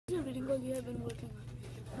goal you have been working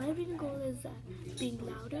on? My reading goal is being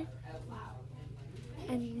louder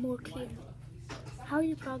and more clear. How are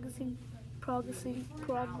you progressing towards this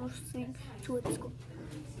goal?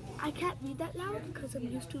 I can't read that loud because I'm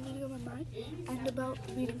used to reading on my mind. And about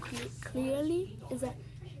reading clearly is that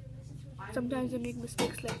sometimes I make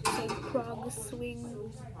mistakes like saying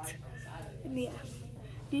progressing. And yeah.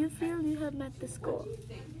 Do you feel you have met this goal?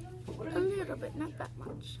 A little bit, not that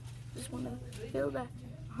much. Just want to feel that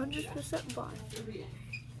 100% bond.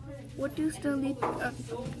 What do you still need?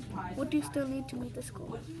 What do you still need to meet this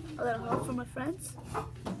goal? A little help from my friends.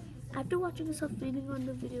 After watching yourself reading on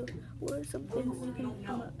the video, what are some things you can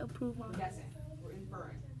improve on?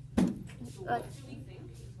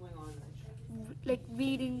 Like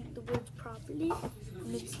reading the words properly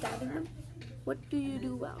and understanding them. What do you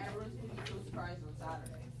do well?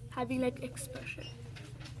 Having like expression.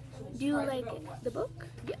 Do you like it? The book?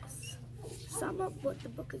 Yes. Sum up what the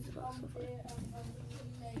book is about so far.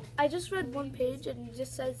 I just read one page and it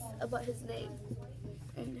just says about his name.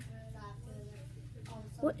 And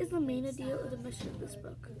what is the main idea or the mission of this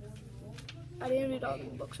book? I didn't read all the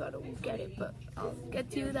books, so I don't get it, but I'll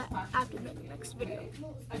get to you that after the next video.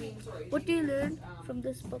 What do you learn from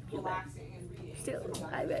this book you read? Still,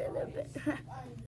 I read a little bit.